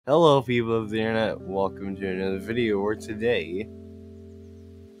Hello people of the internet, welcome to another video where today,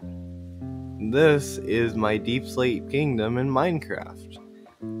 this is my Deepslate Kingdom in Minecraft.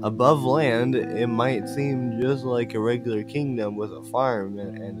 Above land, it might seem just like a regular kingdom with a farm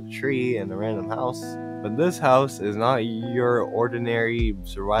and a tree and a random house, but this house is not your ordinary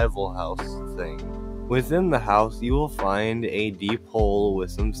survival house thing. Within the house, you will find a deep hole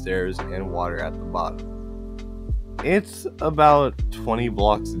with some stairs and water at the bottom. It's about 20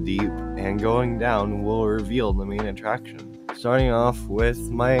 blocks deep, and going down will reveal the main attraction. Starting off with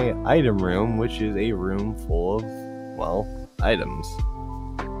my item room, which is a room full of, well, items.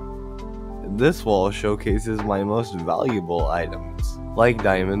 This wall showcases my most valuable items, like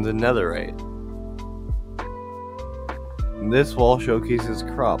diamonds and netherite. This wall showcases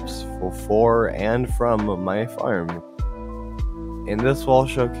crops for and from my farm. And this wall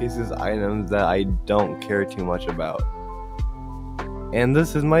showcases items that I don't care too much about. And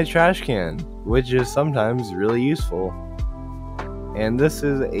this is my trash can, which is sometimes really useful. And this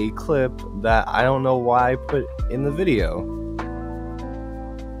is a clip that I don't know why I put in the video.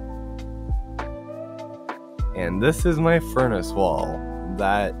 And this is my furnace wall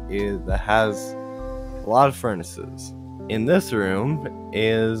that has a lot of furnaces. In this room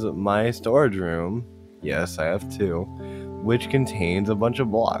is my storage room. Yes, I have two. Which contains a bunch of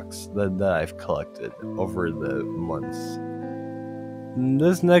blocks that I've collected over the months.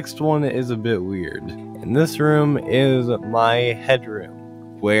 This next one is a bit weird. And this room is my head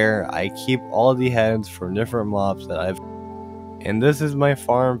room, where I keep all the heads from different mobs that I've. And this is my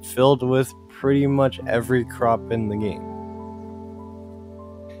farm filled with pretty much every crop in the game.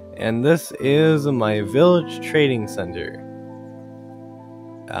 And this is my village trading center.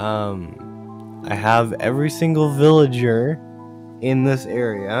 I have every single villager in this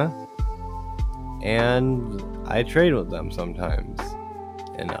area, and I trade with them sometimes,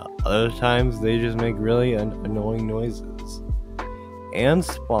 and other times they just make really annoying noises, and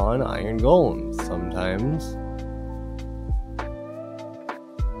spawn iron golems sometimes.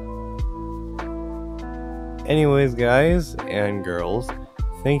 Anyways, guys and girls,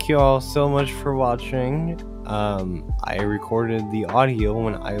 thank you all so much for watching. I recorded the audio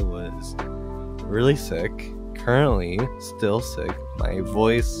when I was really sick, currently still sick. My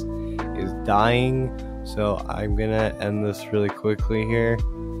voice is dying, so I'm gonna end this really quickly here.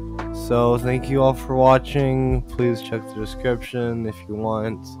 So thank you all for watching. Please check the description if you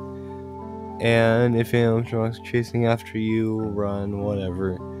want, and if anyone's chasing after you, run,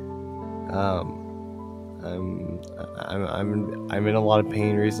 whatever. I'm in a lot of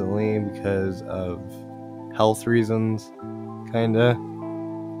pain recently because of health reasons, kinda,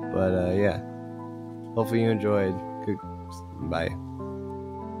 but yeah. Hopefully you enjoyed. Bye.